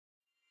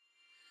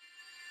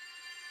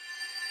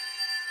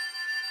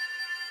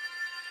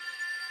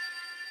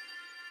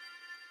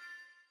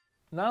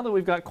now that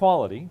we've got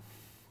quality,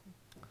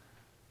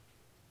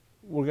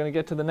 we're going to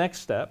get to the next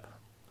step.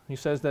 He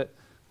says that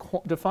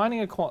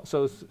defining a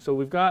so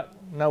we've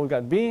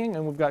got being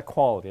and we've got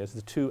quality as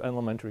the two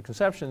elementary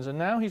conceptions, and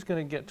now he's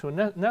going to get to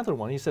another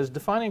one. He says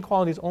defining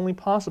quality is only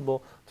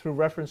possible through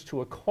reference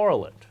to a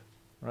correlate,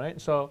 right?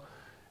 So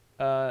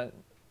let's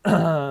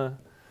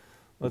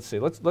see.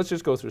 Let's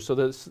just go through. So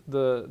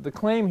the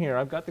claim here,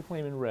 I've got the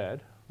claim in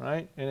red,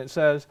 right? And it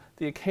says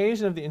the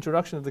occasion of the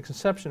introduction of the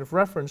conception of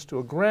reference to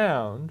a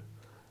ground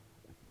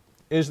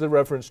is the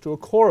reference to a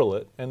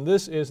correlate, and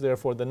this is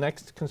therefore the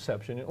next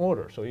conception in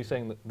order. So he's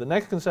saying that the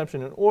next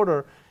conception in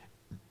order,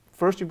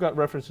 first you've got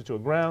references to a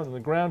ground, and the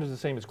ground is the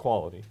same as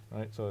quality,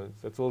 right? So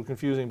that's a little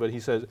confusing, but he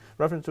says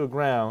reference to a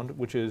ground,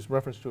 which is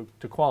reference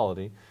to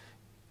quality,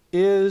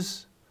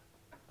 is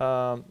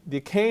the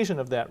occasion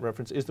of that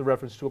reference is the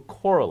reference to a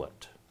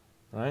correlate,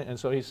 right? And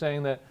so he's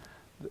saying that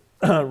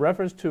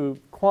reference to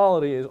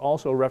quality is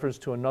also a reference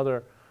to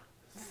another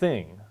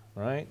thing,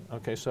 right?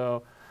 Okay,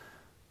 so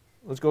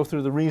let's go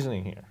through the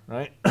reasoning here,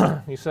 right?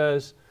 He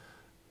says,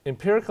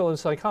 empirical in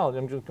psychology,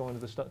 I'm just going to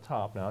the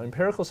top now.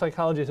 Empirical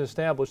psychology has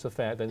established the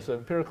fact that, so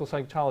empirical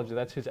psychology,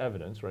 that's his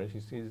evidence, right?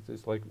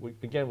 It's like,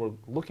 again, we're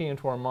looking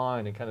into our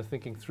mind and kind of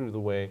thinking through the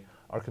way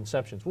our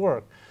conceptions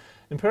work.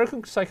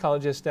 Empirical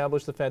psychology has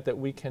established the fact that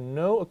we can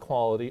know a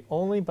quality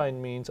only by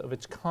means of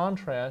its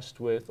contrast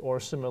with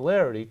or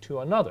similarity to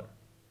another.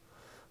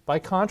 By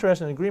contrast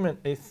and agreement,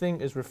 a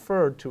thing is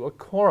referred to a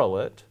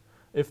correlate,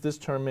 if this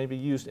term may be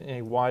used in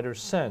a wider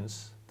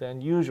sense than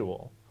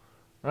usual,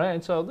 right?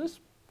 And so this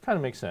kind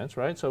of makes sense,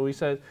 right? So he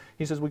says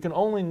we can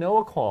only know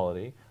a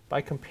quality by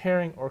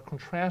comparing or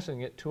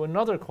contrasting it to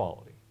another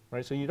quality,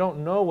 right? So you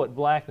don't know what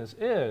blackness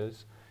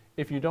is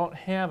if you don't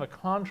have a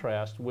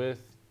contrast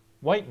with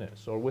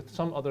whiteness or with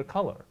some other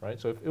color, right?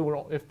 So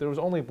if there was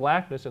only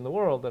blackness in the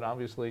world, then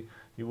obviously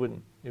it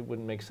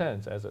wouldn't make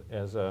sense as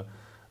a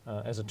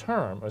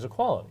term, as a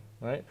quality,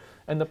 right?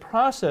 And the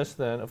process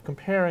then of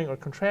comparing or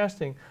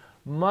contrasting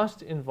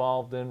must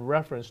involve then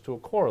reference to a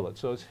correlate.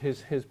 So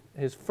it's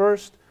his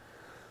first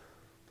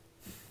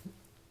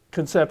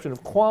conception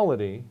of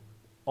quality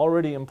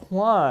already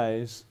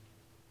implies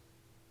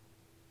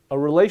a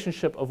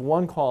relationship of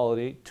one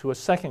quality to a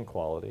second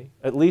quality,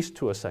 at least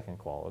to a second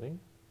quality,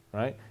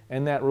 right?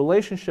 And that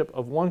relationship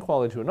of one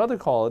quality to another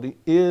quality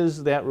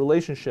is that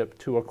relationship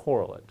to a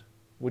correlate,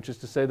 which is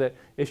to say that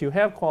if you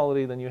have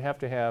quality, then you have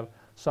to have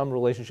some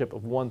relationship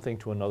of one thing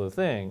to another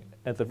thing,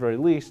 at the very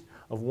least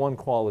of one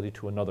quality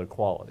to another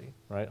quality,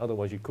 right?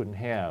 Otherwise you couldn't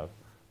have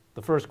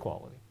the first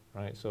quality,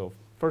 right? So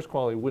first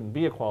quality wouldn't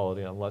be a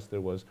quality unless there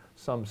was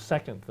some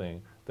second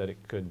thing that it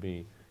could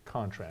be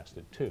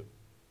contrasted to,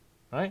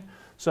 right?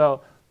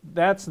 So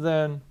that's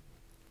then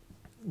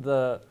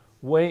the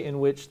way in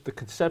which the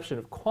conception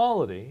of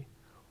quality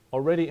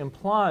already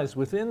implies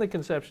within the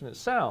conception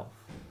itself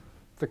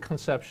the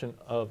conception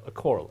of a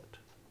correlate.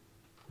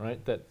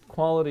 Right? That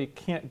quality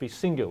can't be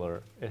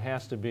singular, it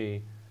has to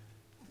be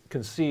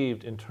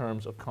conceived in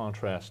terms of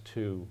contrast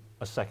to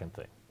a second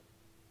thing.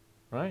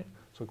 Right?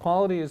 So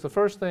quality is the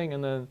first thing,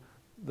 and then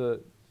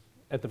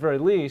at the very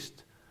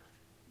least,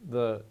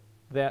 that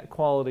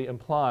quality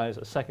implies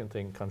a second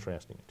thing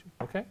contrasting it to.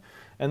 Okay?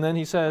 And then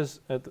he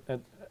says at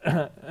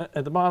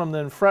the bottom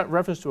then,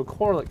 reference to a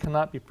correlate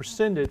cannot be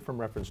prescinded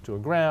from reference to a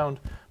ground,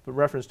 but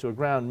reference to a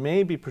ground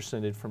may be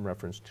prescinded from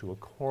reference to a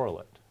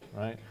correlate.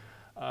 Right?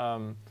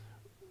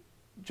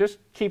 Just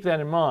keep that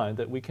in mind,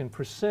 that we can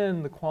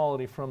prescind the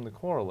quality from the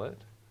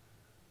correlate,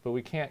 but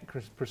we can't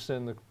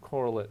prescind the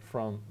correlate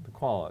from the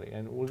quality.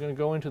 And we're going to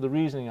go into the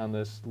reasoning on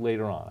this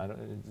later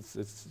on.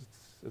 It's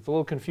a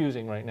little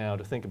confusing right now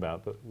to think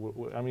about, but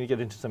I'm going to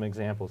get into some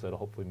examples that will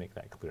hopefully make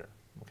that clear.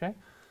 Okay?